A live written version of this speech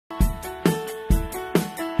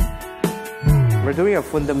We're doing a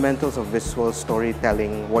fundamentals of visual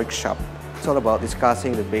storytelling workshop. It's all about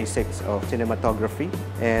discussing the basics of cinematography,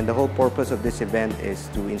 and the whole purpose of this event is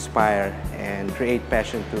to inspire and create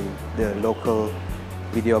passion to the local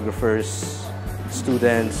videographers,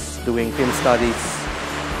 students doing film studies.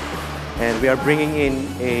 And we are bringing in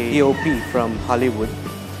a DOP from Hollywood.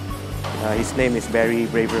 His name is Barry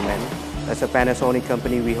Braverman. As a Panasonic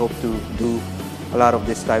company, we hope to do a lot of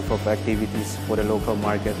this type of activities for the local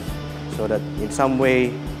market, so that in some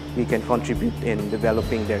way we can contribute in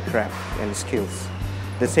developing their craft and skills.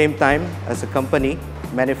 At the same time, as a company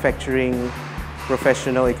manufacturing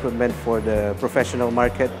professional equipment for the professional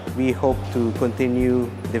market, we hope to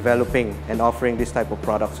continue developing and offering this type of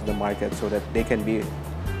products to the market so that they can be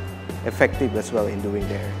effective as well in doing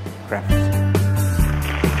their crafts.